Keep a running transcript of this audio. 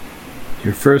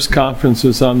Your first conference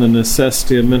was on the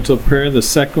necessity of mental prayer. The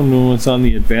second one was on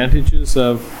the advantages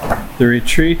of the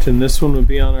retreat. And this one will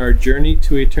be on our journey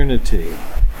to eternity.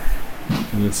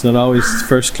 And it's not always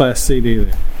first class seat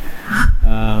either.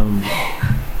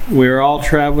 We're all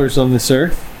travelers on this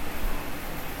earth.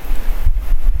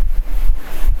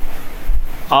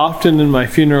 Often in my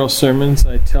funeral sermons,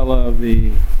 I tell of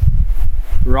the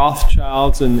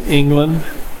Rothschilds in England,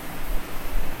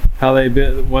 how they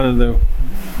built one of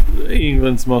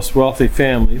England's most wealthy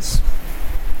families,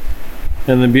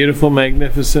 and the beautiful,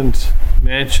 magnificent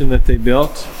mansion that they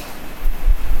built,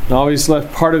 and always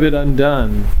left part of it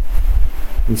undone.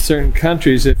 In certain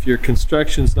countries, if your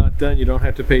construction's not done, you don't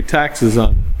have to pay taxes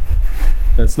on it.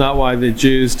 That's not why the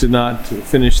Jews did not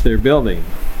finish their building.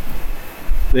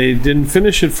 They didn't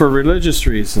finish it for religious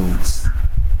reasons.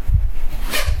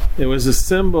 It was a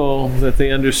symbol that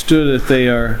they understood that they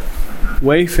are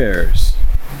wayfarers.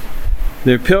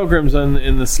 They're pilgrims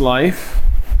in this life.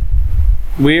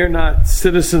 We are not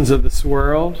citizens of this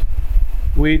world.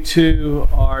 We too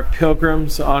are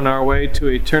pilgrims on our way to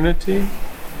eternity.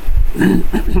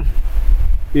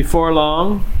 Before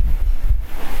long,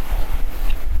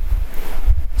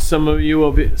 some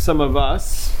of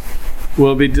us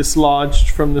will be dislodged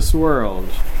from this world.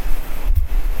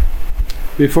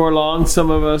 Before long, some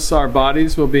of us, our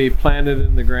bodies will be planted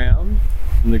in the ground,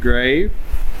 in the grave,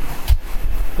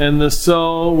 and the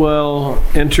soul will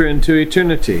enter into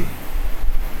eternity.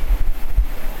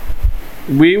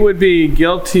 We would be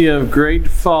guilty of great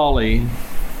folly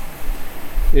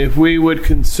if we would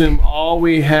consume all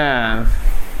we have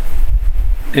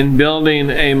in building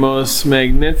a most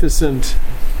magnificent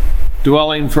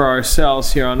dwelling for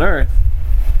ourselves here on earth,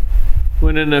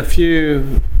 when in a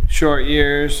few short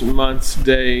years, months,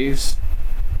 days,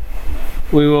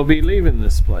 we will be leaving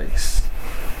this place.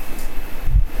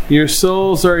 Your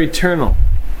souls are eternal.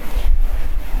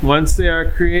 Once they are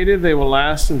created, they will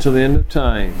last until the end of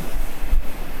time.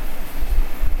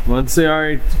 Once they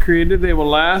are created, they will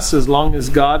last as long as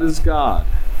God is God.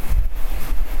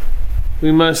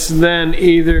 We must then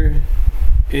either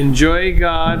enjoy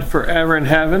God forever in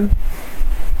heaven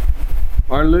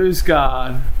or lose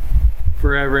God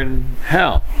forever in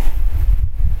hell.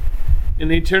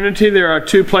 In eternity, there are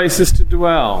two places to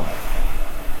dwell.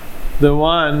 The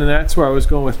one, and that's where I was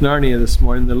going with Narnia this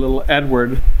morning, the little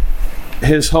Edward,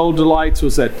 his whole delights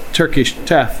was that Turkish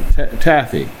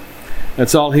taffy.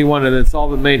 That's all he wanted. That's all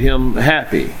that made him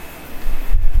happy.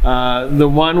 The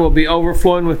one will be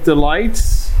overflowing with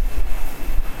delights,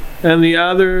 and the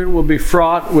other will be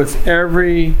fraught with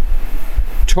every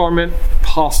torment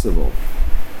possible.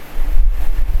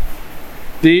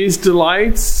 These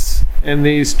delights and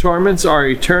these torments are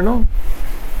eternal.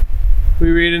 We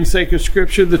read in sacred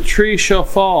scripture, the tree shall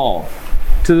fall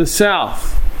to the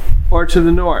south or to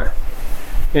the north.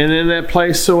 And in that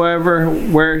place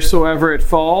wheresoever it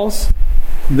falls,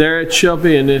 there it shall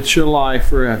be, and it shall lie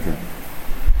forever.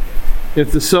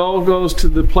 If the soul goes to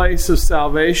the place of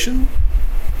salvation,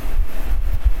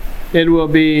 it will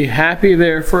be happy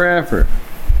there forever.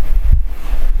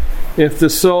 If the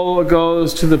soul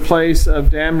goes to the place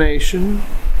of damnation,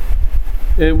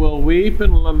 it will weep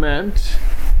and lament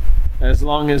as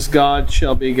long as God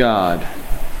shall be God.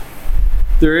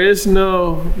 There is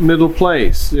no middle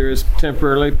place. There is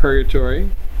temporarily purgatory,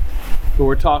 but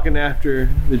we're talking after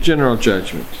the general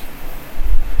judgment.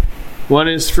 One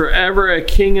is forever a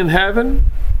king in heaven,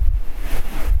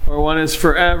 or one is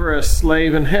forever a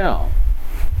slave in hell.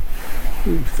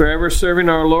 Forever serving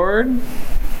our Lord,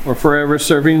 or forever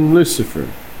serving Lucifer.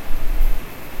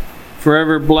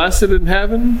 Forever blessed in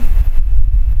heaven,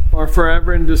 or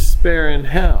forever in despair in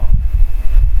hell.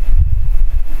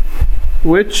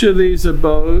 Which of these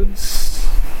abodes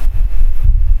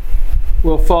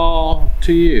will fall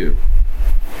to you?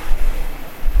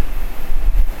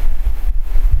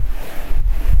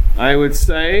 I would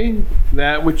say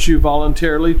that which you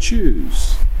voluntarily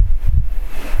choose.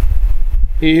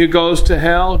 He who goes to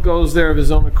hell goes there of his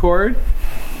own accord.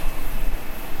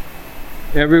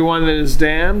 Everyone that is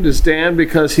damned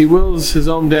because he wills his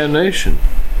own damnation,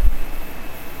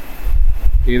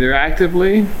 either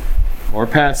actively or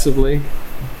passively.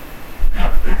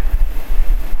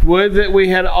 Would that we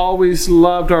had always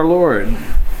loved our Lord.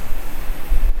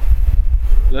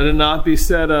 Let it not be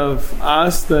said of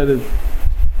us that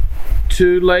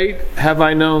too late have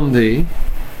I known thee,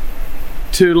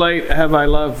 too late have I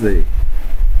loved thee.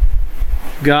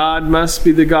 God must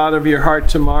be the God of your heart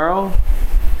tomorrow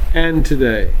and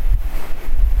today.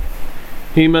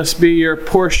 He must be your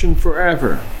portion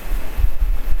forever.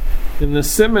 In the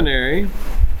seminary,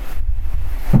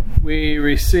 we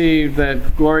received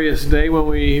that glorious day when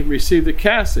we received the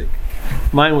cassock.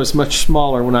 Mine was much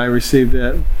smaller when I received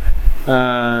it.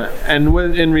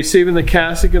 In receiving the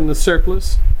cassock and the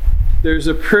surplice, there's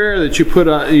a prayer that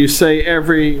you say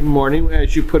every morning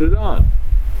as you put it on.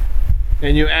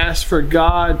 And you ask for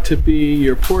God to be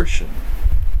your portion.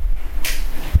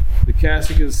 The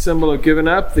cassock is a symbol of giving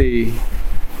up the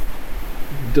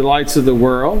delights of the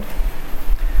world.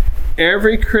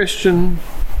 Every Christian,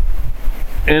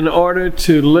 in order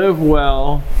to live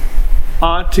well,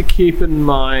 ought to keep in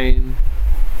mind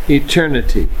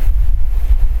eternity.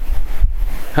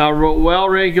 How well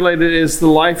regulated is the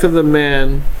life of the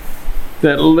man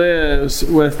that lives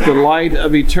with the light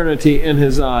of eternity in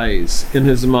his eyes, in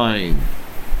his mind.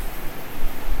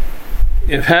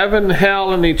 If heaven,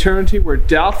 hell, and eternity were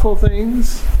doubtful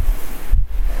things,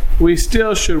 we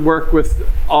still should work with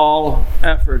all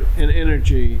effort and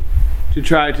energy to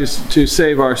try to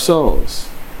save our souls.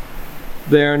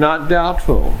 They are not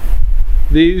doubtful.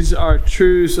 These are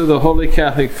truths of the Holy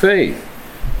Catholic faith.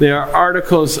 They are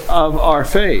articles of our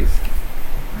faith.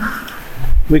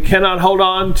 We cannot hold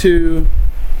on to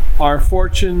our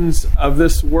fortunes of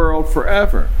this world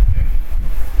forever.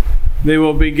 They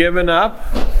will be given up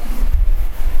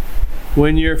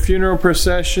when your funeral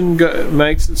procession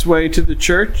makes its way to the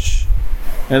church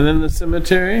and then the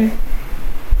cemetery.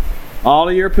 All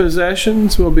of your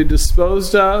possessions will be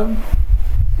disposed of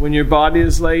when your body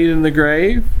is laid in the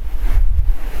grave.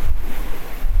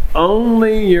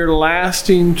 Only your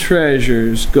lasting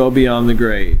treasures go beyond the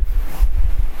grave.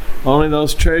 Only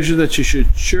those treasures that you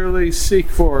should surely seek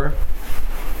for,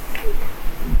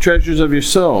 treasures of your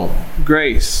soul,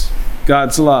 grace,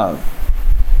 God's love.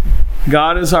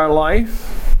 God is our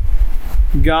life.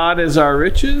 God is our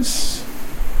riches.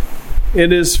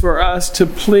 It is for us to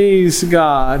please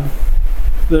God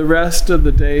the rest of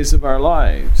the days of our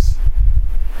lives.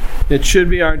 It should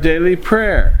be our daily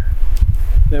prayer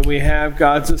that we have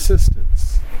God's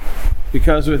assistance,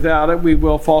 because without it we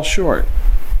will fall short.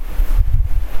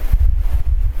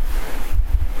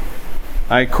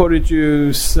 I quoted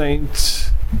you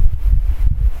Saint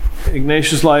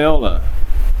Ignatius Loyola.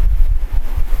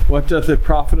 What doth it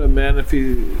profit a man if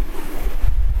he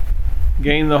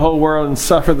gain the whole world and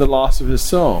suffer the loss of his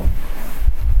soul?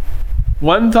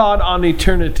 One thought on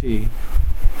eternity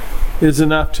is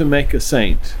enough to make a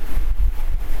saint.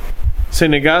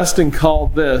 St. Augustine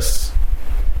called this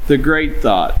the great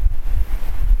thought.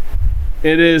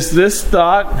 It is this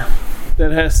thought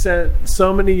that has sent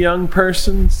so many young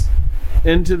persons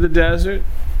into the desert,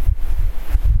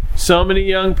 so many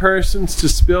young persons to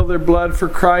spill their blood for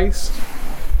Christ,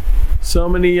 so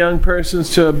many young persons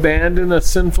to abandon a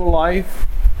sinful life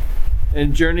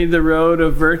and journey the road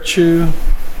of virtue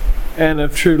and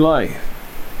of true life.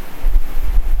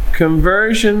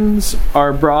 Conversions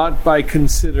are brought by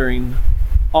considering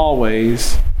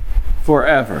always,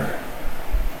 forever.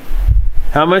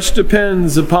 How much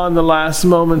depends upon the last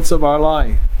moments of our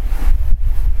life?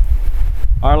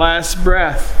 Our last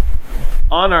breath,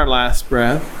 on our last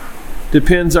breath,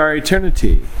 depends our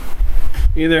eternity,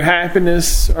 either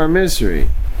happiness or misery,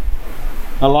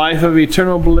 a life of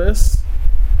eternal bliss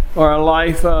or a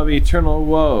life of eternal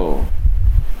woe.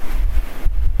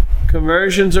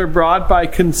 Conversions are brought by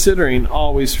considering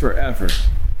always forever.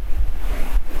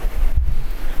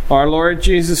 Our Lord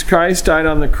Jesus Christ died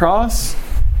on the cross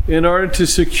in order to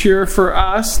secure for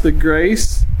us the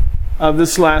grace of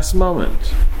this last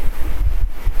moment.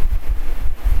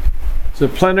 It's a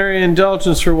plenary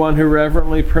indulgence for one who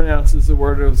reverently pronounces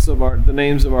the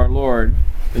names of our Lord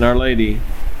and Our Lady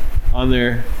on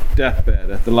their deathbed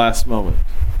at the last moment.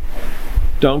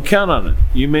 Don't count on it.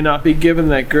 You may not be given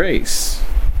that grace.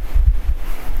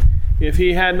 If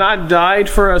He had not died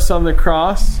for us on the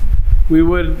cross, we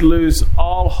would lose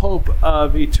all hope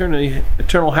of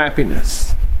eternal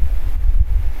happiness.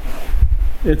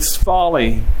 It's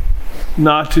folly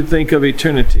not to think of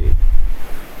eternity.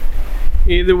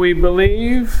 Either we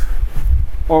believe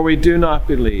or we do not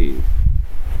believe.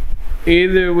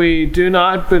 Either we do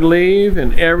not believe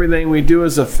and everything we do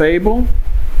is a fable,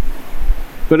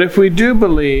 but if we do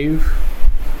believe,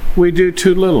 we do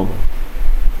too little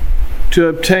to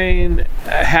obtain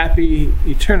a happy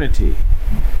eternity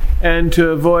and to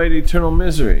avoid eternal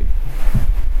misery.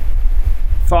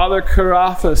 Father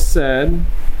Carafa said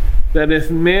that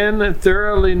if men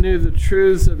thoroughly knew the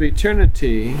truths of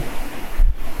eternity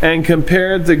and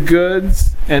compared the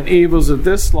goods and evils of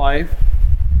this life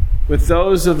with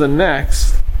those of the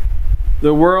next,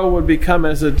 the world would become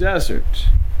as a desert,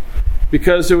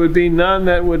 because there would be none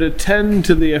that would attend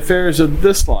to the affairs of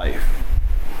this life.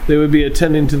 They would be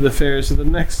attending to the affairs of the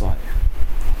next life.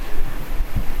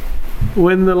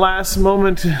 When the last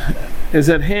moment is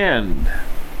at hand,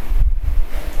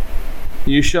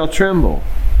 you shall tremble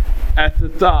at the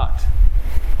thought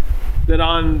that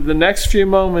on the next few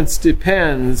moments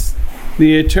depends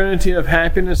the eternity of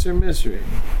happiness or misery.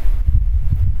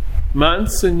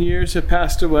 Months and years have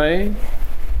passed away,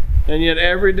 and yet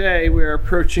every day we are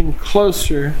approaching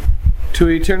closer to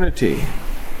eternity,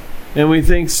 and we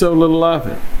think so little of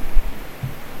it.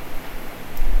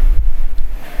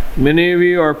 Many of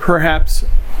you are perhaps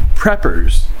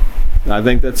preppers. I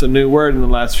think that's a new word in the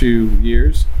last few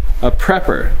years. A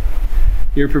prepper.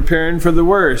 You're preparing for the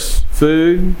worst.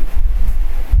 Food,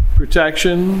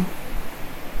 protection,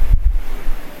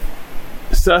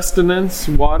 sustenance,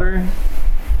 water.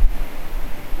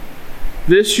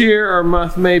 This year or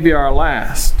month may be our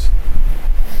last.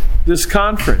 This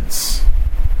conference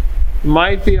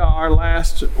might be our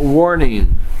last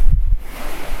warning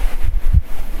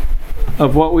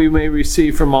of what we may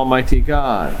receive from Almighty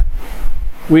God.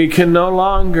 We can no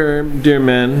longer, dear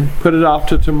men, put it off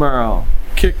to tomorrow,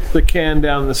 kick the can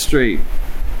down the street.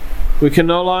 We can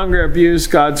no longer abuse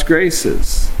God's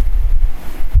graces.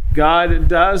 God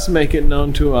does make it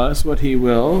known to us what He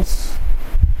wills,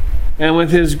 and with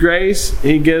His grace,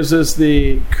 He gives us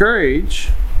the courage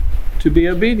to be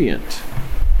obedient.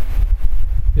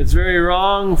 It's very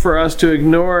wrong for us to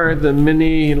ignore the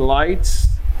many lights,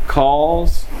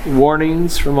 calls,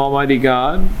 warnings from Almighty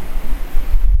God.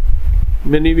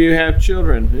 Many of you have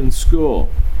children in school.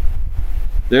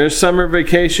 Their summer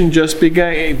vacation just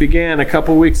began a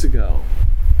couple weeks ago.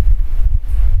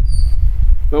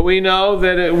 But we know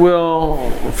that it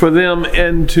will, for them,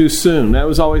 end too soon. That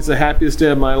was always the happiest day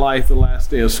of my life, the last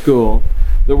day of school.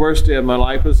 The worst day of my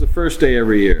life was the first day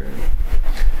every year.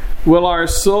 Will our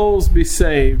souls be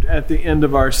saved at the end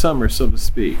of our summer, so to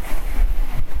speak?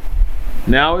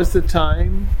 Now is the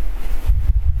time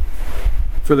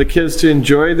for the kids to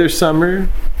enjoy their summer.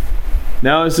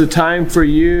 Now is the time for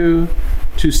you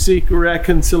to seek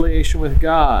reconciliation with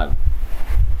God.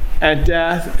 At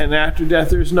death and after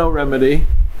death, there's no remedy.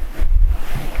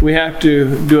 We have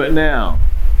to do it now.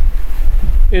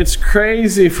 It's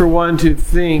crazy for one to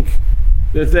think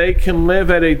that they can live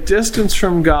at a distance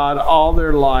from God all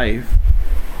their life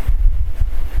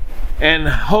and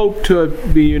hope to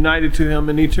be united to Him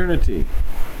in eternity.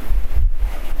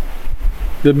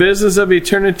 The business of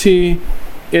eternity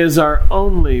is our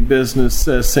only business,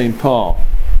 says St. Paul.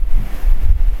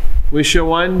 We shall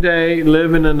one day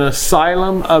live in an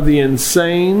asylum of the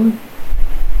insane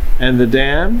and the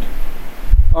damned,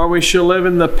 or we shall live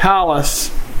in the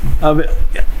palace of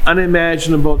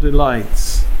unimaginable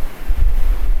delights.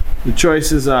 The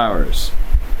choice is ours.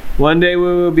 One day we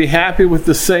will be happy with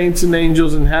the saints and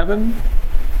angels in heaven,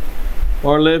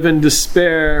 or live in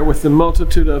despair with the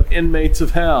multitude of inmates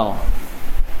of hell,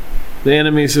 the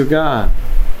enemies of God.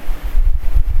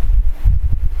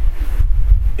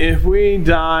 If we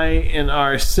die in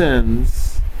our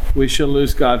sins, we shall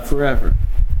lose God forever.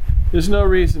 There's no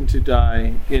reason to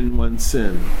die in one's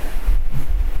sin.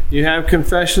 You have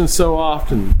confession so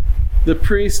often. The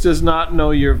priest does not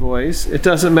know your voice. It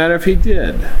doesn't matter if he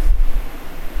did.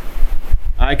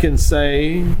 I can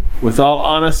say with all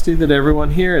honesty that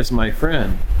everyone here is my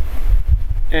friend.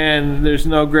 And there's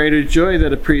no greater joy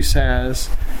that a priest has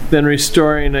than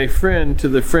restoring a friend to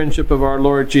the friendship of our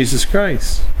Lord Jesus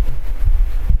Christ.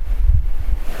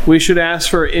 We should ask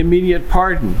for immediate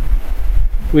pardon.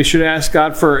 We should ask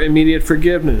God for immediate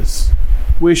forgiveness.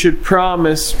 We should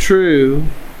promise true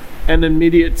and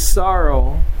immediate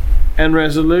sorrow and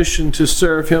resolution to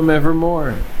serve Him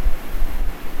evermore.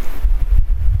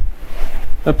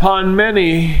 Upon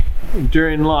many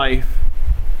during life,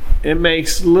 it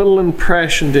makes little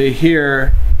impression to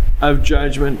hear of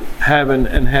judgment, heaven,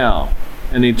 and hell,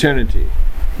 and eternity.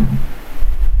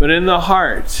 But in the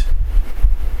heart,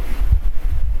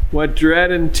 what dread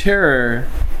and terror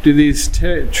do these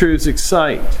truths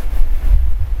excite?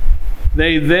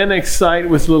 They then excite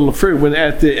with little fruit. When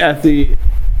at the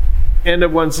end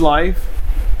of one's life,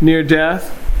 near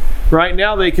death, right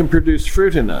now they can produce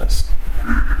fruit in us.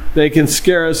 They can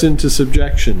scare us into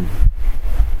subjection.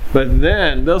 But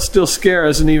then they'll still scare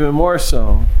us, and even more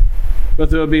so. But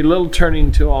there will be little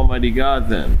turning to Almighty God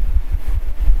then.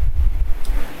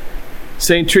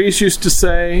 St. Therese used to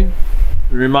say,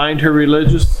 remind her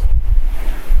religious,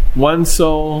 one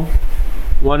soul,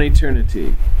 one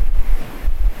eternity.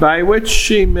 By which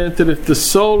she meant that if the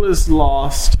soul is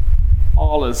lost,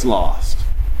 all is lost.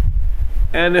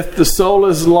 And if the soul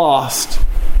is lost,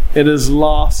 it is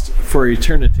lost for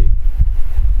eternity.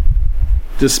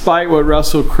 Despite what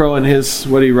Russell Crowe and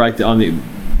what he write on the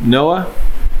Noah,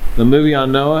 the movie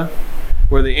on Noah,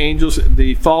 where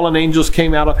the fallen angels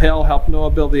came out of hell, helped Noah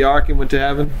build the ark, and went to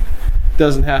heaven. It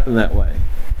doesn't happen that way.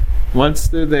 Once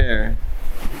they're there,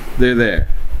 they're there.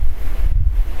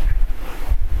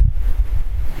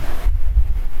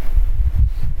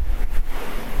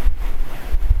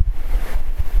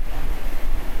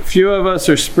 Few of us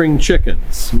are spring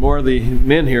chickens. More of the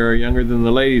men here are younger than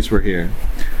the ladies were here.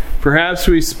 Perhaps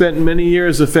we spent many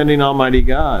years offending Almighty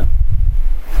God.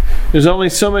 There's only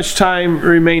so much time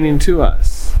remaining to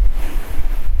us.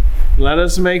 Let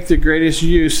us make the greatest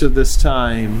use of this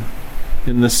time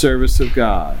in the service of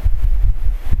God.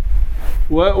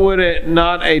 What would it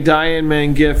not a dying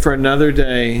man give for another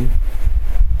day,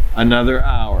 another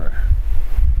hour?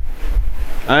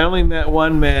 I only met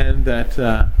one man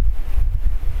that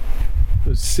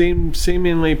seemed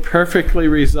seemingly perfectly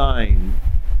resigned.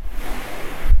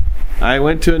 I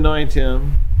went to anoint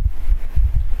him,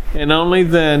 and only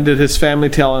then did his family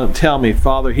tell me,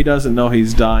 Father, he doesn't know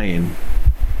he's dying.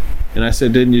 And I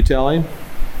said, didn't you tell him?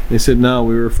 They said, no,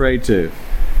 we were afraid to.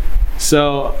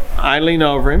 So I lean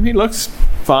over him. He looks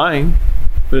fine,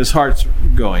 but his heart's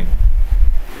going.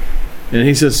 And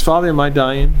he says, Father, am I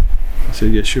dying? I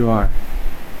said, yes, you are.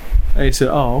 And he said,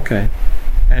 oh, okay.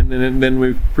 And then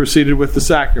we proceeded with the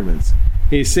sacraments.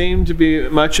 He seemed to be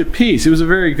much at peace. He was a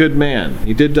very good man.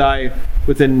 He did die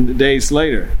within days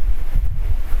later.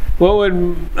 What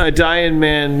would a dying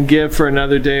man give for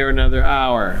another day or another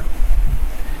hour?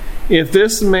 If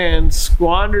this man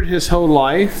squandered his whole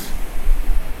life,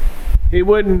 he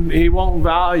won't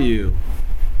value.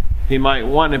 He might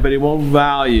want it, but he won't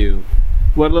value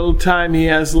what little time he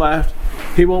has left.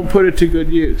 He won't put it to good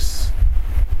use.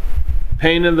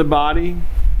 Pain of the body,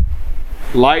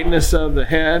 lightness of the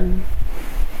head,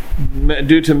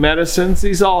 due to medicines,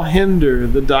 these all hinder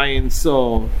the dying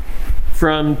soul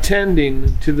from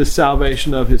tending to the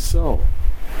salvation of his soul.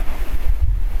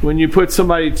 When you put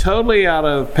somebody totally out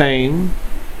of pain,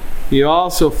 you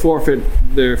also forfeit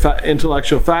their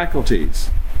intellectual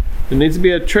faculties. There needs to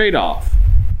be a trade-off.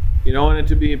 You don't want it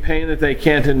to be a pain that they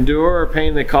can't endure or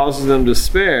pain that causes them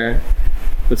despair,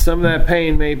 but some of that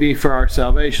pain may be for our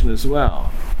salvation as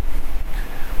well.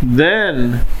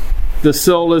 Then the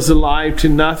soul is alive to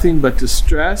nothing but to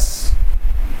stress,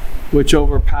 which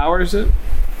overpowers it,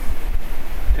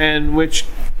 and which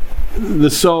the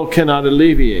soul cannot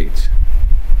alleviate.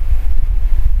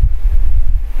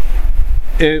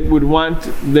 It would want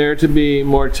there to be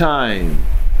more time,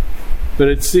 but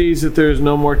it sees that there is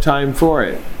no more time for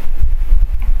it.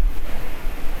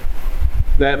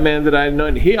 That man that I had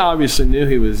known, he obviously knew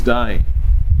he was dying,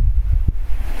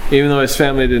 even though his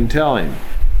family didn't tell him.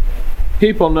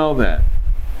 People know that.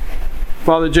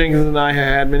 Father Jenkins and I have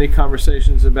had many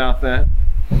conversations about that.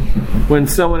 When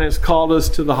someone has called us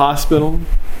to the hospital,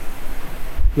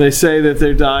 they say that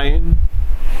they're dying.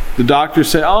 The doctors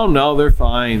say, oh no, they're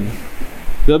fine.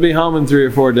 They'll be home in 3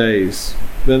 or 4 days.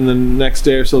 Then the next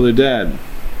day or so they're dead.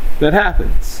 That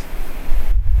happens.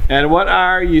 At what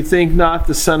hour you think not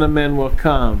the Son of Man will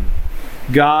come?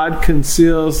 God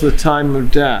conceals the time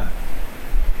of death.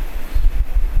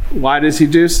 Why does he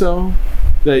do so?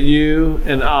 That you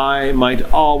and I might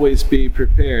always be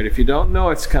prepared. If you don't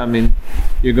know it's coming,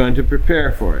 you're going to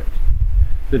prepare for it.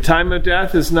 The time of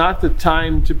death is not the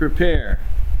time to prepare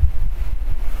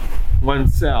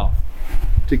oneself,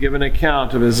 to give an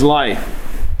account of his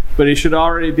life, but he should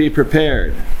already be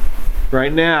prepared.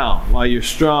 Right now, while you're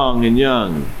strong and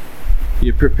young,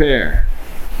 you prepare.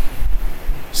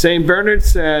 St. Bernard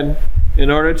said, in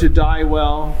order to die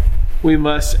well, we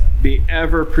must be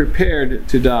ever prepared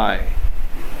to die.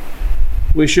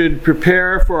 We should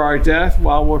prepare for our death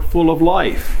while we're full of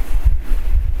life.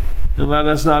 And let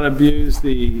us not abuse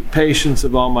the patience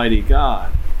of Almighty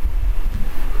God.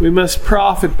 We must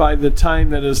profit by the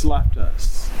time that is left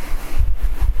us.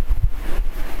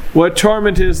 What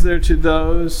torment is there to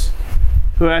those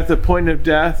who at the point of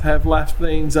death have left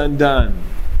things undone?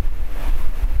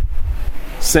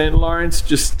 St. Lawrence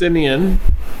Justinian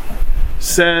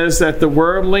says that the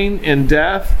worldling in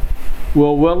death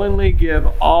will willingly give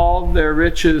all their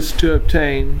riches to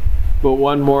obtain but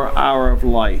one more hour of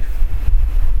life.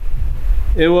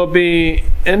 It will be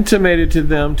intimated to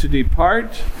them to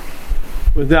depart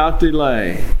without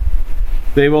delay.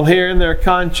 They will hear in their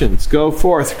conscience, go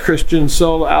forth, Christian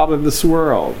soul, out of this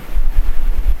world.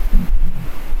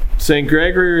 St.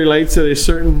 Gregory relates that a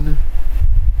certain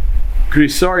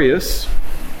Gregorius,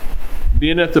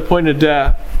 being at the point of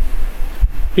death,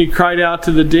 he cried out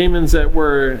to the demons that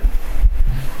were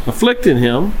afflicting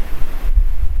him,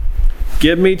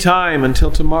 give me time until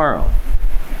tomorrow.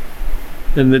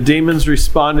 And the demons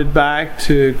responded back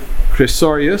to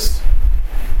Gregorius,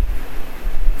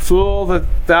 Fool, that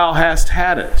thou hast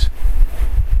had it.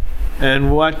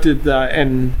 And why didst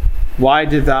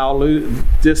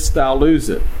thou lose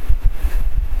it?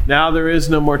 Now there is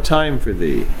no more time for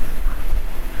thee.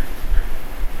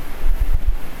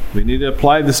 We need to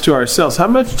apply this to ourselves. How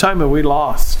much time have we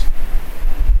lost?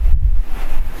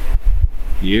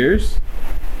 Years?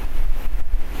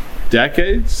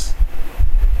 Decades?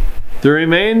 The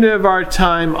remainder of our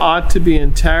time ought to be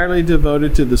entirely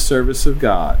devoted to the service of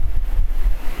God.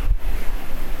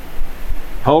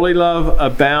 Holy love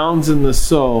abounds in the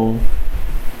soul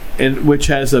which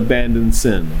has abandoned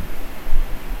sin.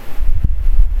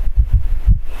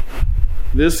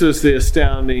 This is the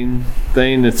astounding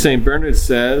thing that St. Bernard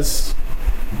says,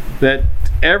 that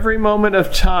every moment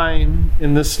of time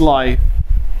in this life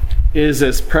is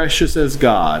as precious as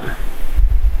God.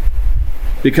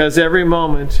 Because every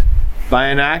moment, by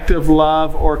an act of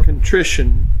love or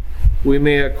contrition, we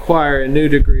may acquire a new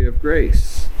degree of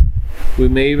grace. We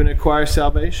may even acquire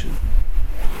salvation.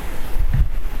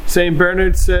 St.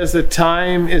 Bernard says that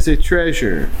time is a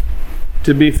treasure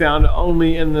to be found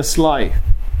only in this life.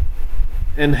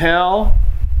 In hell,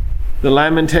 the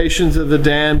lamentations of the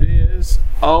damned is,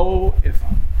 oh, if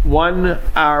 1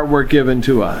 hour were given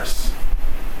to us.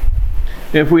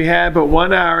 If we had but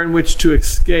 1 hour in which to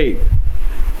escape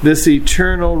this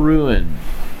eternal ruin.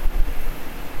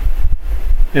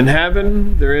 In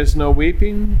heaven, there is no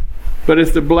weeping, but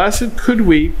if the blessed could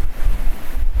weep,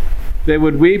 they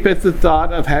would weep at the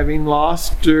thought of having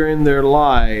lost during their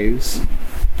lives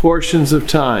portions of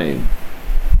time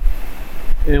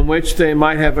in which they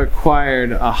might have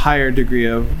acquired a higher degree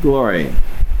of glory.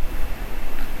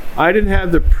 I didn't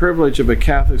have the privilege of a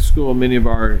Catholic school many of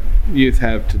our youth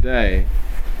have today,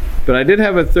 but I did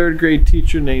have a third grade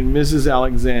teacher named Mrs.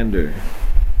 Alexander.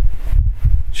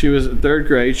 She was in third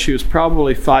grade. She was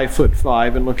probably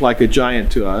 5'5" and looked like a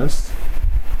giant to us.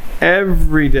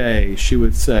 Every day she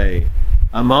would say,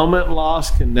 "A moment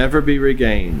lost can never be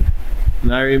regained."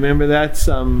 And I remember that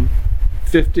some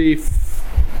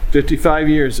 55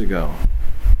 years ago.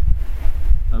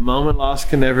 A moment lost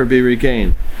can never be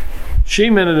regained. She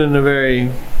meant it in a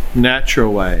very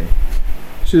natural way.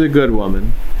 She's a good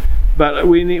woman. But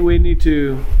we need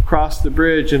to cross the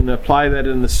bridge and apply that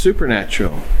in the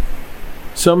supernatural.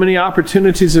 So many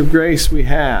opportunities of grace we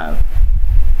have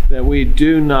that we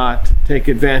do not take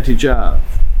advantage of.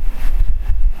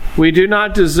 We do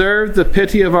not deserve the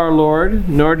pity of our Lord,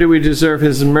 nor do we deserve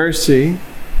His mercy.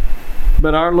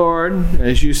 But our Lord,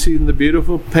 as you see in the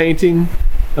beautiful painting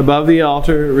above the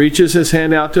altar, reaches His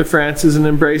hand out to Francis and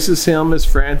embraces him as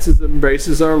Francis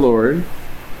embraces our Lord.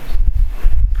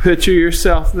 Picture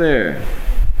yourself there.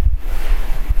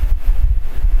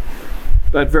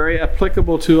 But very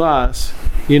applicable to us,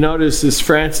 you notice this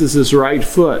Francis's right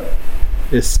foot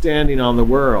is standing on the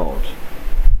world,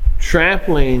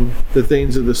 trampling the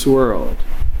things of this world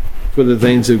for the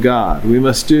things of God. We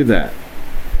must do that.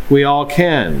 We all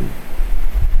can.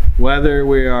 Whether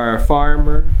we are a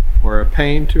farmer or a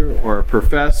painter or a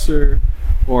professor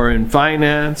or in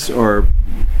finance or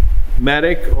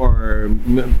medic or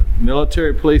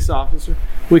military police officer,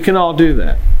 we can all do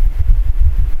that.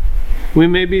 We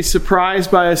may be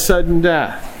surprised by a sudden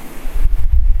death,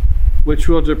 which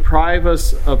will deprive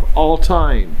us of all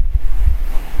time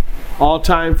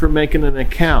for making an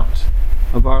account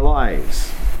of our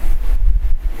lives.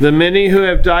 The many who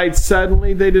have died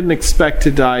suddenly, they didn't expect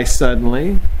to die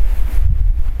suddenly.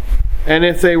 And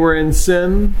if they were in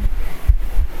sin,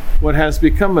 what has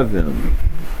become of them?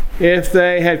 If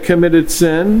they had committed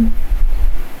sin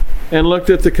and looked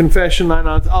at the confession line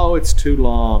on, oh, it's too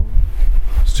long.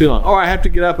 It's too long. Or I have to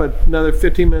get up another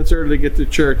 15 minutes early to get to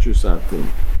church or something.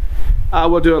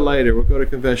 We'll do it later. We'll go to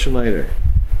confession later.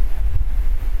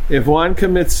 If one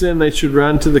commits sin, they should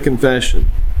run to the confession.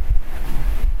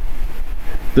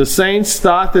 The saints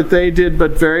thought that they did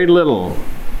but very little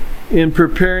in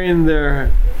preparing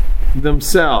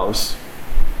themselves,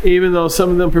 even though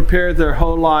some of them prepared their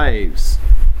whole lives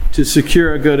to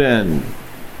secure a good end.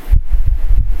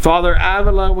 Father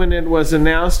Avila, when it was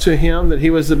announced to him that he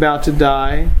was about to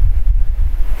die,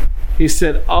 he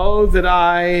said, "Oh, that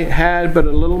I had but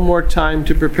a little more time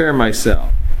to prepare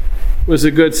myself." He was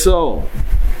a good soul,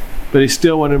 but he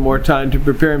still wanted more time to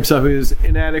prepare himself. He was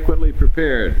inadequately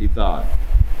prepared, he thought.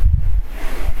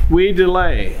 We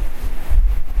delay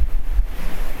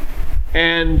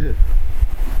and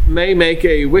may make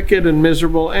a wicked and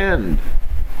miserable end.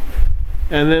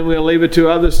 And then we'll leave it to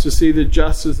others to see the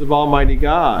justice of Almighty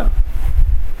God.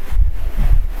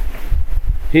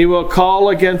 He will call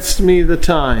against me the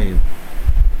time.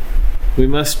 We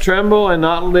must tremble and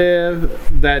not live,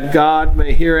 that God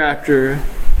may hereafter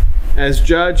as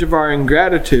judge of our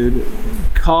ingratitude,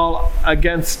 call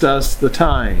against us the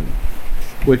time,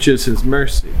 which is his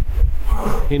mercy,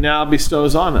 he now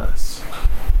bestows on us.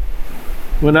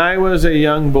 When I was a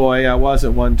young boy, I was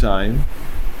at one time,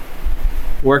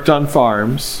 worked on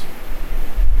farms,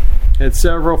 had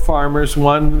several farmers.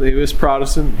 One, he was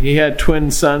Protestant. He had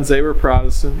twin sons, they were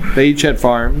Protestant. They each had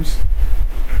farms.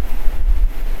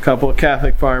 A couple of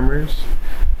Catholic farmers.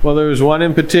 Well, there was one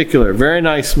in particular, very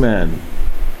nice man.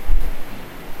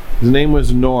 His name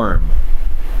was Norm.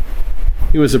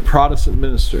 He was a Protestant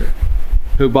minister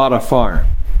who bought a farm.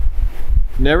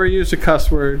 Never used a cuss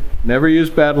word, never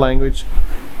used bad language.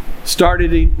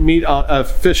 Started eating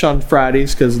fish on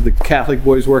Fridays because of the Catholic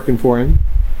boys working for him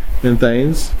and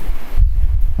things.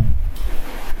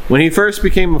 When he first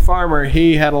became a farmer,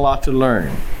 he had a lot to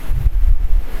learn.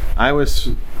 I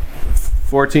was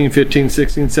 14, 15,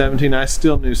 16, 17. I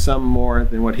still knew some more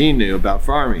than what he knew about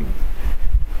farming.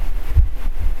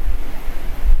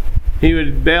 He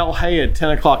would bale hay at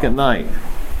 10 o'clock at night.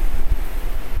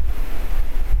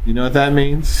 You know what that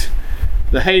means?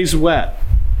 The hay's wet.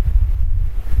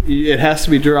 It has to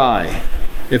be dry.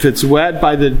 If it's wet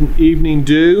by the evening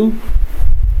dew,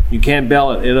 you can't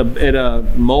bale it. It'll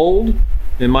mold.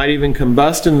 It might even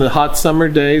combust in the hot summer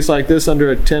days like this under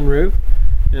a tin roof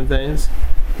and things.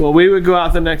 Well, we would go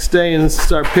out the next day and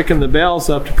start picking the bales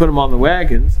up to put them on the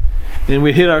wagons, and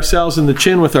we'd hit ourselves in the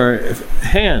chin with our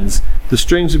hands. The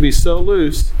strings would be so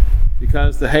loose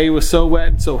because the hay was so wet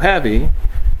and so heavy,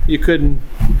 you couldn't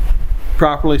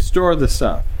properly store the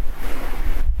stuff.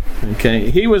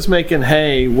 Okay, he was making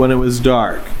hay when it was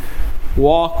dark.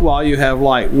 Walk while you have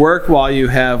light. Work while you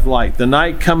have light. The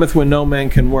night cometh when no man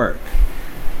can work.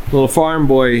 Little farm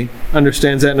boy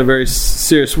understands that in a very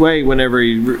serious way whenever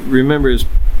he remembers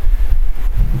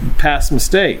past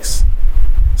mistakes.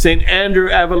 St. Andrew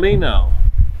Avellino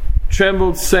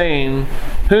trembled, saying,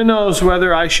 "Who knows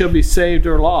whether I shall be saved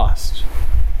or lost?"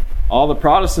 All the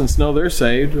Protestants know they're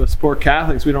saved. Us poor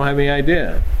Catholics, we don't have any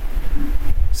idea.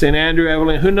 St. Andrew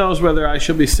Avellino, who knows whether I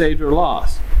shall be saved or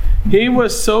lost? He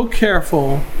was so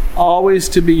careful always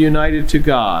to be united to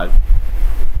God,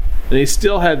 and he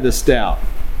still had this doubt.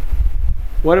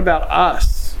 What about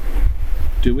us?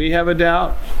 Do we have a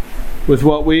doubt with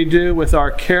what we do, with our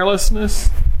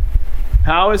carelessness?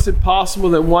 How is it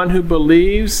possible that one who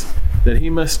believes that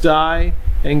he must die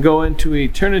and go into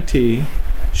eternity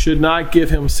should not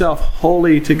give himself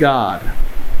wholly to God?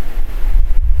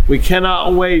 We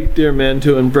cannot wait, dear men,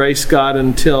 to embrace God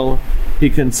until he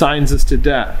consigns us to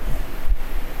death.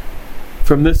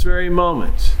 From this very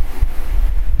moment,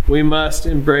 we must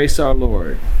embrace our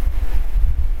Lord.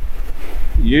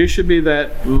 You should be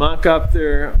that monk up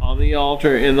there on the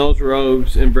altar in those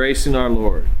robes, embracing our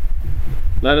Lord.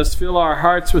 Let us fill our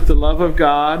hearts with the love of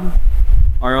God,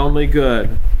 our only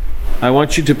good. I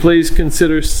want you to please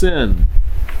consider sin,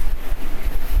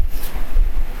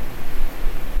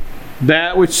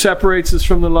 that which separates us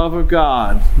from the love of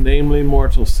God, namely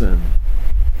mortal sin.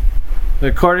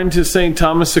 According to St.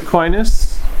 Thomas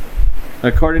Aquinas,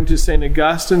 according to St.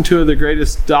 Augustine, two of the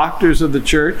greatest doctors of the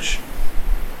Church,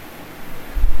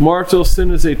 mortal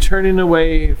sin is a turning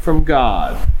away from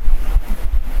God.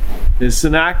 It's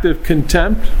an act of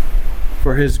contempt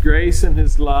for his grace and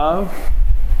his love.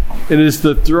 It is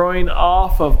the throwing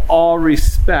off of all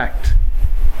respect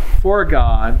for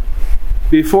God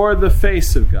before the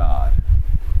face of God,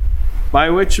 by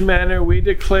which manner we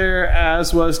declare,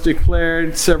 as was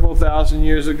declared several thousand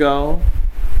years ago,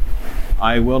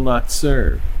 I will not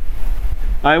serve.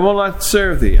 I will not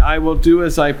serve thee. I will do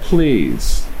as I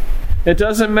please. It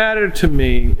doesn't matter to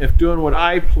me if doing what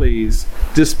I please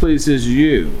displeases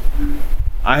you.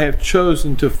 I have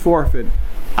chosen to forfeit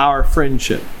our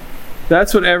friendship.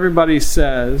 That's what everybody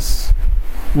says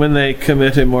when they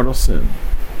commit a mortal sin.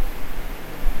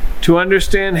 To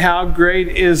understand how great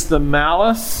is the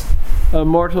malice of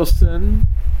mortal sin,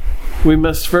 we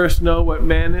must first know what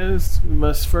man is. We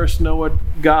must first know what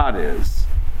God is.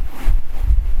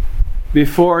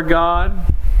 Before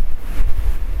God,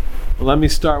 let me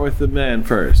start with the man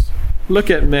first. Look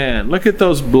at man. Look at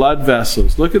those blood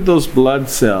vessels. Look at those blood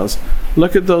cells.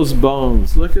 Look at those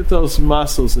bones. Look at those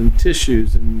muscles and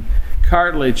tissues and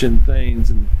cartilage and things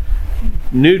and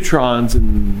neutrons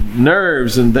and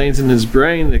nerves and things in his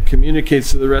brain that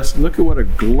communicates to the rest. Look at what a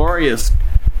glorious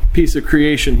piece of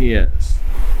creation he is.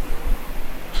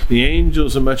 The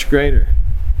angels are much greater.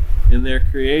 In their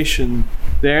creation,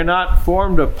 they are not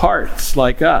formed of parts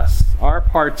like us. Our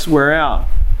parts wear out.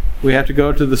 We have to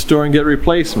go to the store and get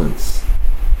replacements.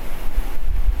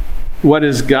 What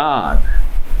is God?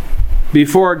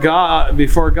 Before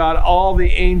God, all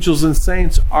the angels and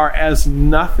saints are as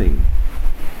nothing.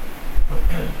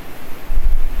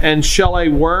 And shall a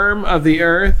worm of the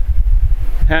earth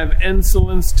have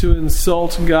insolence to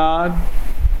insult God?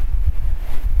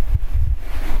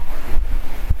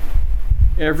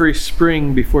 Every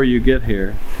spring before you get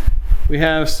here, we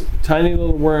have tiny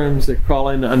little worms that crawl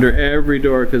in under every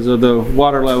door because of the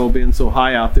water level being so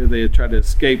high out there, they try to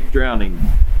escape drowning.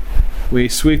 We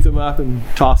sweep them up and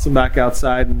toss them back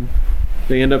outside, and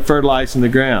they end up fertilizing the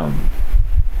ground.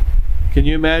 Can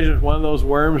you imagine if one of those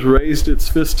worms raised its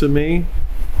fist to me?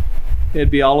 It'd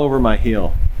be all over my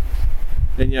heel.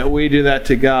 And yet we do that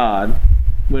to God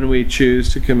when we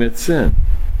choose to commit sin.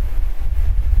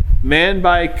 Man,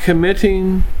 by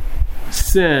committing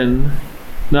sin,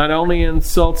 not only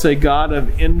insults a God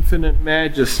of infinite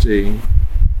majesty,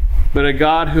 but a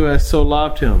God who has so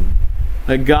loved him,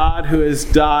 a God who has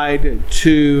died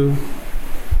to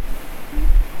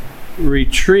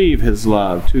retrieve his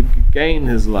love, to gain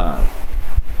his love.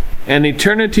 And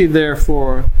eternity,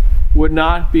 therefore, would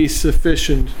not be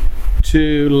sufficient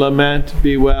to lament,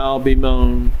 bewail,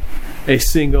 bemoan a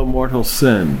single mortal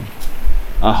sin.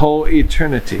 A whole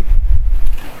eternity.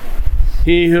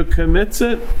 He who commits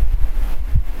it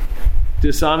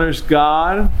dishonors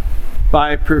God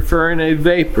by preferring a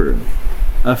vapor,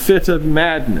 a fit of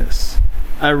madness,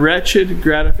 a wretched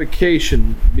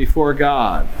gratification before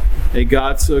God, a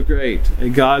God so great, a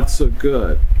God so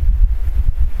good.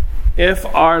 If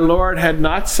our Lord had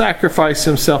not sacrificed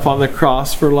himself on the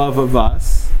cross for love of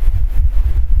us,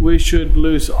 we should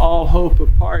lose all hope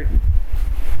of pardon.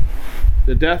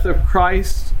 The death of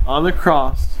Christ on the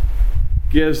cross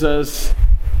gives us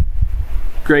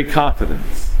great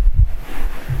confidence.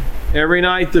 Every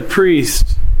night the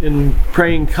priest, in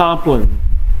praying Compline,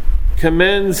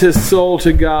 commends his soul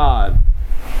to God,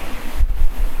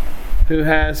 who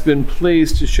has been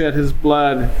pleased to shed his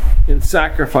blood in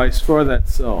sacrifice for that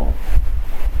soul.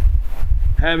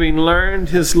 Having learned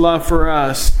his love for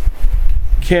us,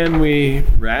 can we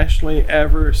rationally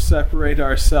ever separate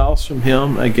ourselves from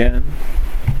him again?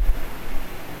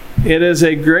 It is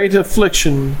a great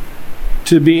affliction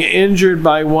to be injured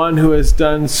by one who has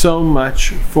done so much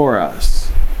for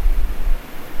us.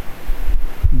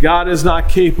 God is not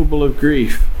capable of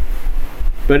grief,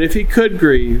 but if he could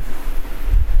grieve,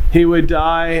 he would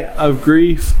die of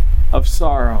grief, of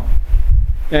sorrow,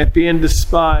 at being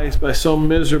despised by so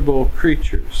miserable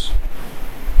creatures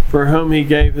for whom he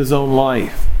gave his own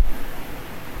life.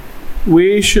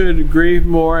 We should grieve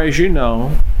more, as you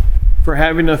know, for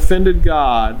having offended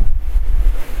God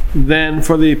than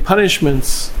for the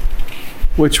punishments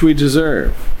which we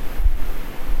deserve.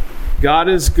 God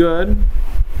is good,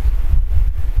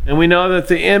 and we know that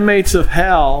the inmates of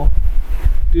hell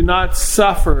do not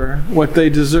suffer what they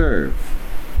deserve,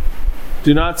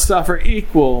 do not suffer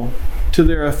equal to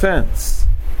their offense.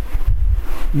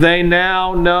 They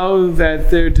now know that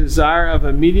their desire of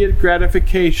immediate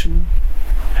gratification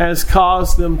has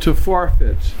caused them to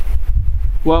forfeit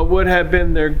what would have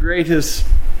been their greatest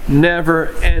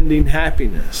never-ending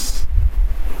happiness.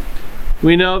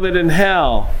 We know that in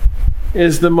hell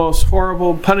is the most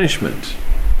horrible punishment,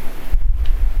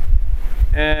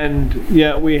 and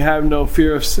yet we have no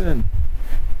fear of sin,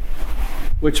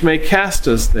 which may cast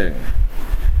us there.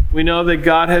 We know that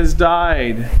God has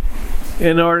died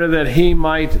in order that he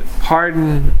might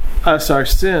pardon us our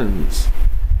sins,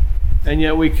 and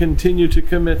yet we continue to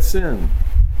commit sin.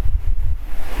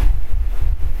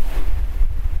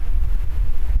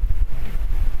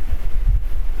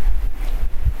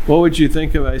 What would you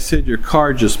think if I said your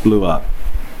car just blew up?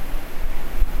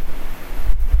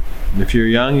 And if you're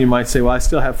young, you might say, well, I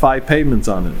still have 5 payments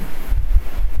on it.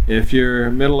 If you're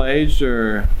middle-aged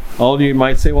or older, you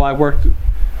might say, well, I worked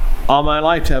all my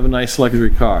life to have a nice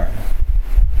luxury car.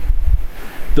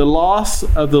 The loss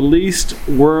of the least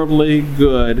worldly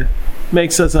good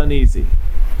makes us uneasy,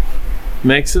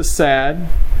 makes us sad.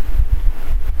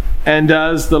 And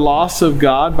does the loss of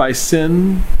God by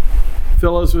sin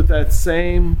fill us with that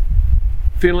same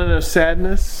feeling of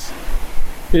sadness?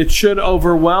 It should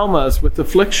overwhelm us with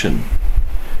affliction.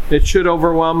 It should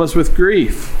overwhelm us with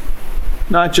grief,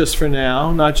 not just for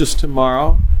now, not just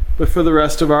tomorrow, but for the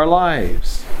rest of our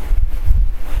lives.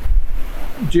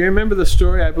 Do you remember the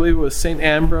story? I believe it was St.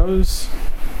 Ambrose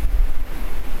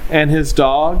and his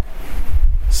dog.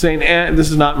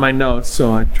 This is not in my notes,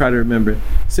 so I try to remember it.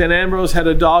 St. Ambrose had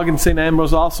a dog, and St.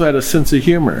 Ambrose also had a sense of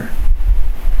humor.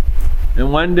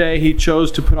 And one day he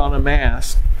chose to put on a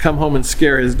mask, come home and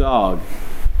scare his dog.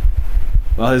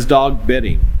 Well, his dog bit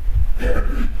him.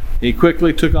 He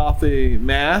quickly took off the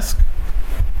mask,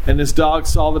 and his dog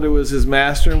saw that it was his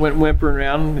master and went whimpering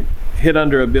around, hid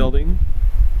under a building,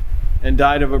 and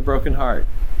died of a broken heart.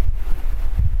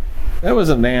 That was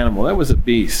an animal. That was a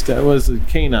beast. That was a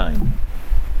canine.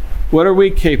 What are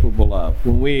we capable of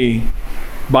when we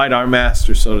bite our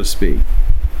master, so to speak?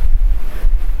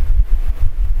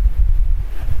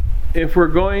 If we're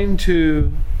going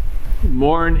to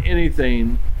mourn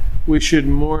anything, we should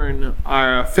mourn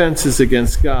our offenses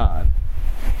against God.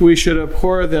 We should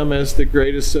abhor them as the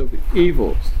greatest of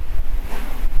evils.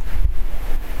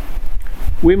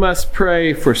 We must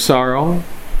pray for sorrow.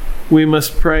 We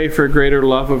must pray for greater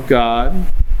love of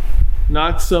God,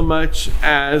 not so much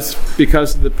as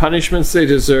because of the punishments they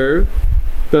deserve,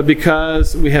 but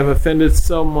because we have offended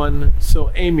someone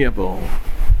so amiable,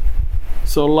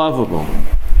 so lovable.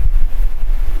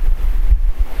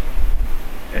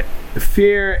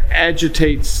 Fear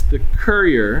agitates the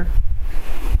courier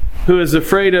who is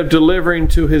afraid of delivering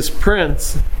to his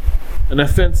prince an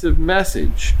offensive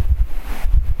message.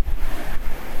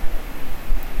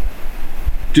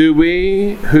 Do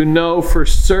we, who know for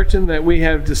certain that we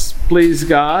have displeased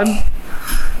God,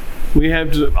 we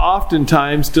have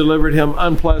oftentimes delivered him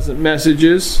unpleasant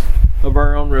messages of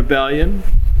our own rebellion?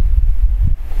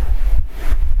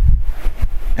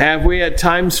 Have we at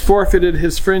times forfeited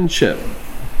his friendship?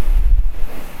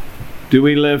 Do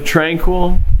we live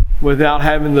tranquil without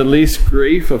having the least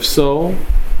grief of soul?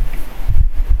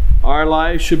 Our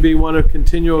lives should be one of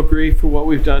continual grief for what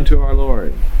we've done to our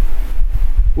Lord.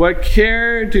 What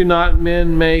care do not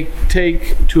men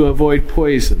take to avoid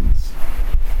poisons?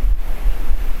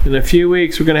 In a few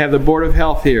weeks, we're going to have the Board of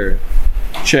Health here,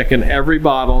 checking every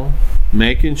bottle,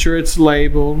 making sure it's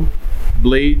labeled,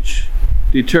 bleach,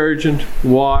 detergent,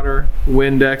 water,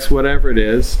 Windex, whatever it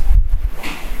is.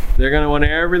 They're going to want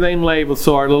everything labeled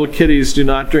so our little kitties do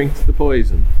not drink the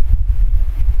poison.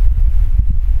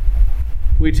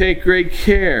 We take great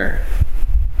care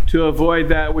to avoid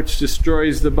that which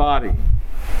destroys the body.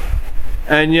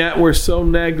 And yet we're so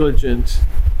negligent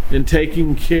in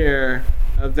taking care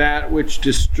of that which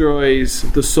destroys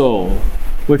the soul,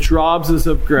 which robs us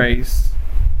of grace,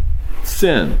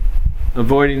 sin,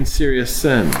 avoiding serious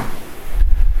sin.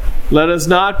 Let us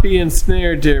not be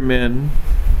ensnared, dear men,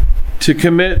 to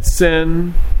commit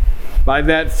sin by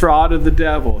that fraud of the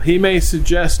devil. He may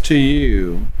suggest to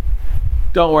you,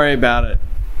 don't worry about it.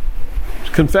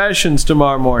 Confessions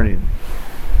tomorrow morning.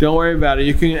 Don't worry about it.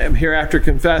 You can hereafter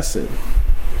confess it.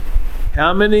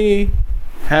 How many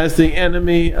has the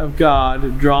enemy of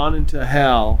God drawn into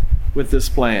hell with this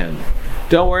plan?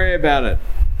 Don't worry about it.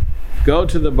 Go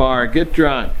to the bar, get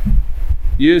drunk,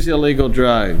 use illegal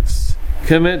drugs,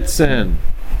 commit sin.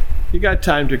 You got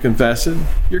time to confess it.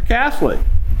 You're Catholic.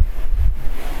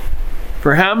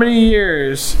 For how many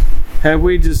years have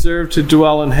we deserved to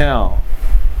dwell in hell?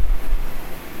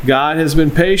 God has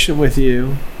been patient with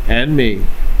you and me.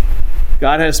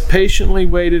 God has patiently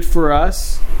waited for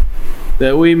us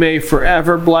that we may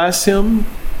forever bless him,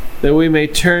 that we may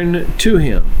turn to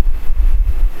him.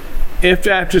 If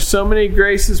after so many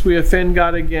graces we offend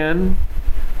God again,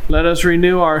 let us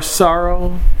renew our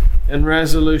sorrow and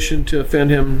resolution to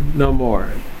offend him no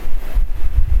more.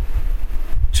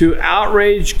 To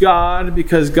outrage God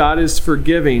because God is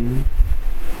forgiving,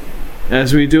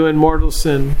 as we do in mortal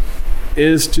sin,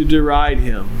 is to deride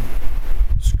him.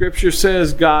 Scripture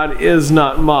says God is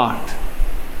not mocked.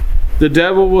 The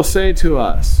devil will say to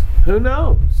us, who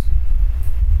knows?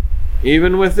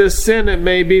 Even with this sin, it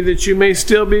may be that you may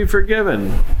still be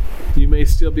forgiven. You may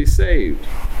still be saved.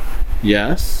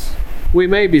 Yes, we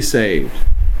may be saved.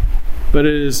 But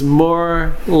it is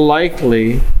more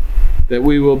likely that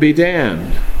we will be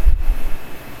damned.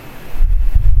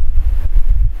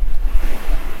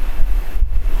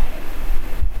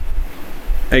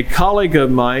 A colleague of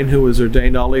mine who was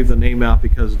ordained, I'll leave the name out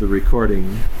because of the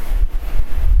recording,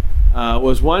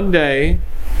 was one day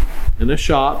in a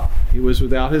shop. He was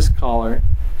without his collar.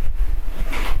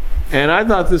 And I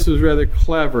thought this was rather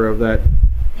clever of that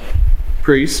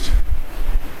priest.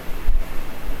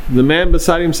 The man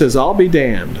beside him says, I'll be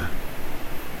damned.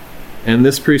 And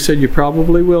this priest said, you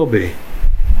probably will be.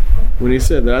 When he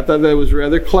said that, I thought that was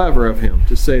rather clever of him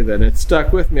to say that. And it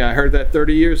stuck with me. I heard that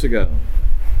 30 years ago.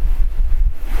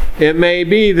 It may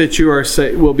be that you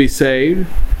will be saved,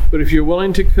 but if you're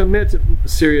willing to commit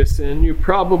serious sin, you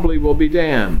probably will be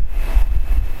damned.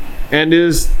 And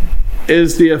is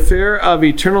the affair of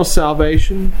eternal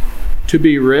salvation to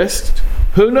be risked?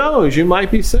 Who knows? You might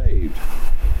be saved.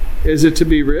 Is it to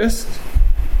be risked?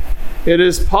 It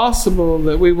is possible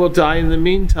that we will die in the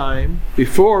meantime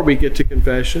before we get to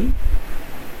confession.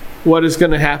 What is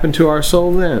going to happen to our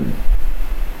soul then?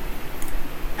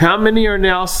 How many are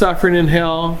now suffering in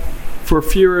hell for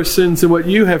fewer sins than what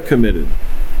you have committed?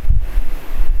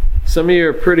 Some of you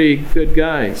are pretty good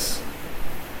guys.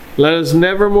 Let us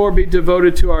never more be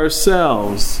devoted to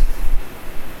ourselves.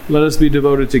 Let us be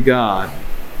devoted to God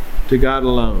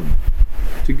alone.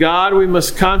 To God we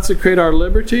must consecrate our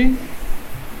liberty.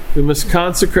 We must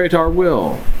consecrate our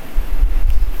will.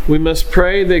 We must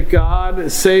pray that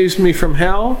God saves me from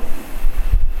hell,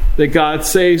 that God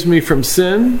saves me from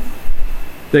sin,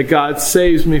 that God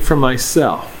saves me from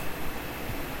myself.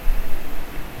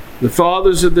 The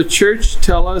fathers of the church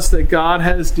tell us that God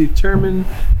has determined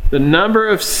the number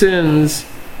of sins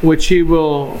which He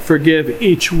will forgive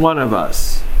each one of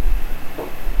us.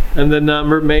 And the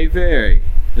number may vary.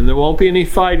 And there won't be any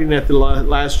fighting at the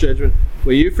last judgment.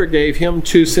 Well, you forgave him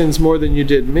 2 sins more than you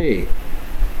did me.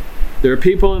 There are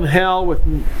people in hell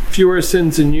with fewer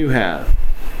sins than you have,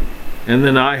 and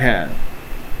than I have.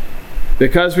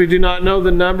 Because we do not know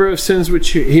the number of sins which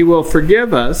He will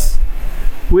forgive us,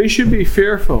 we should be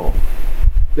fearful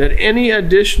that any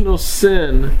additional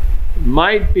sin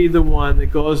might be the one that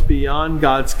goes beyond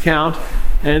God's count,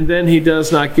 and then He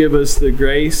does not give us the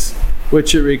grace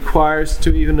which it requires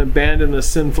to even abandon a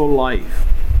sinful life.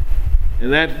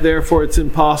 And that, therefore, it's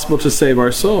impossible to save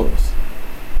our souls.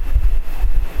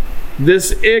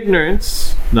 This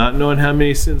ignorance, not knowing how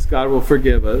many sins God will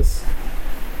forgive us,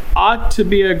 ought to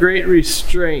be a great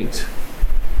restraint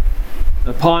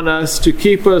upon us to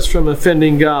keep us from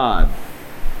offending God.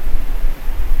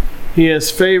 He has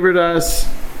favored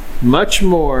us much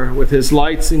more with His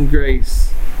lights and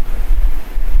grace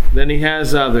than He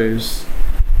has others.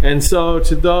 And so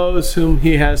to those whom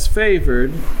He has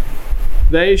favored,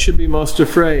 they should be most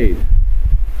afraid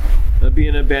of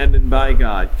being abandoned by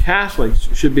God. Catholics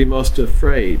should be most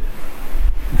afraid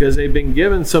because they've been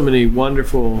given so many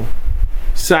wonderful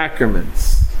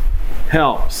sacraments,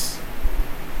 helps.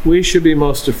 We should be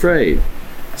most afraid.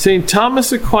 St.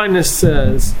 Thomas Aquinas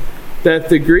says that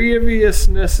the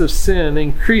grievousness of sin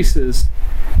increases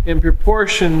in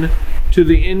proportion to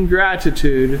the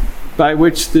ingratitude by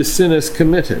which the sin is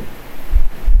committed.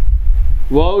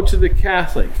 Woe to the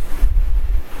Catholic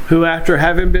who, after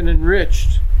having been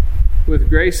enriched with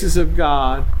graces of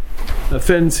God,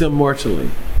 offends Him mortally.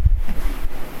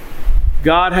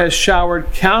 God has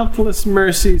showered countless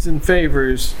mercies and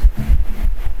favors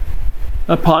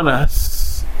upon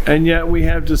us, and yet we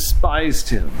have despised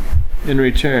Him in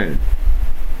return.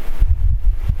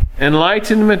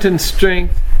 Enlightenment and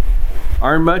strength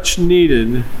are much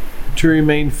needed to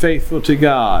remain faithful to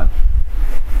God.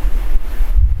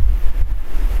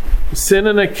 Sin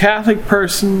in a Catholic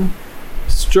person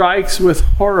strikes with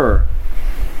horror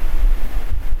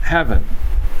heaven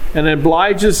and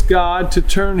obliges God to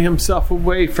turn Himself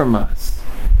away from us.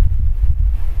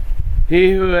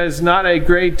 He who has not a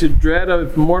great dread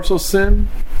of mortal sin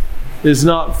is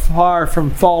not far from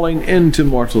falling into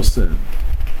mortal sin.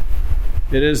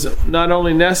 It is not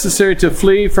only necessary to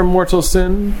flee from mortal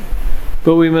sin,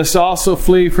 but we must also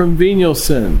flee from venial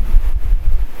sin.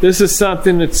 This is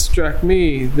something that struck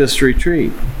me this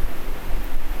retreat.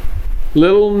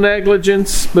 Little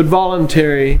negligence, but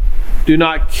voluntary, do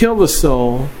not kill the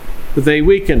soul, but they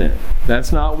weaken it.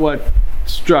 That's not what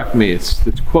struck me. It's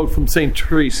the quote from St.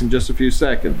 Therese in just a few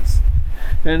seconds.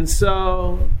 And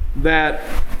so that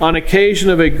on occasion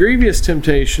of a grievous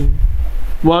temptation,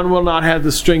 one will not have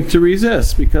the strength to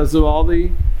resist because of all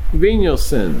the venial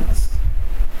sins.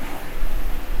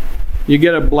 You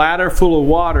get a bladder full of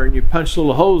water and you punch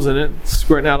little holes in it,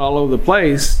 squirting out all over the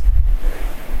place.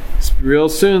 Real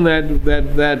soon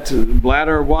that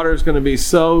bladder of water is going to be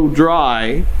so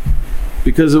dry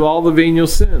because of all the venial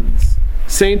sins.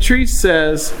 St. Therese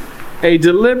says, a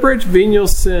deliberate venial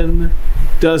sin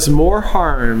does more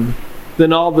harm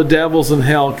than all the devils in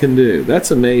hell can do.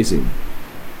 That's amazing.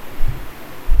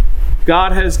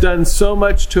 God has done so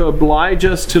much to oblige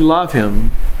us to love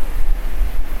Him.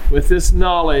 With this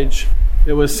knowledge,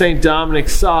 it was St. Dominic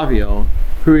Savio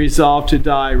who resolved to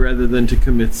die rather than to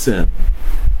commit sin.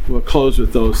 We'll close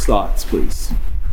with those thoughts, please.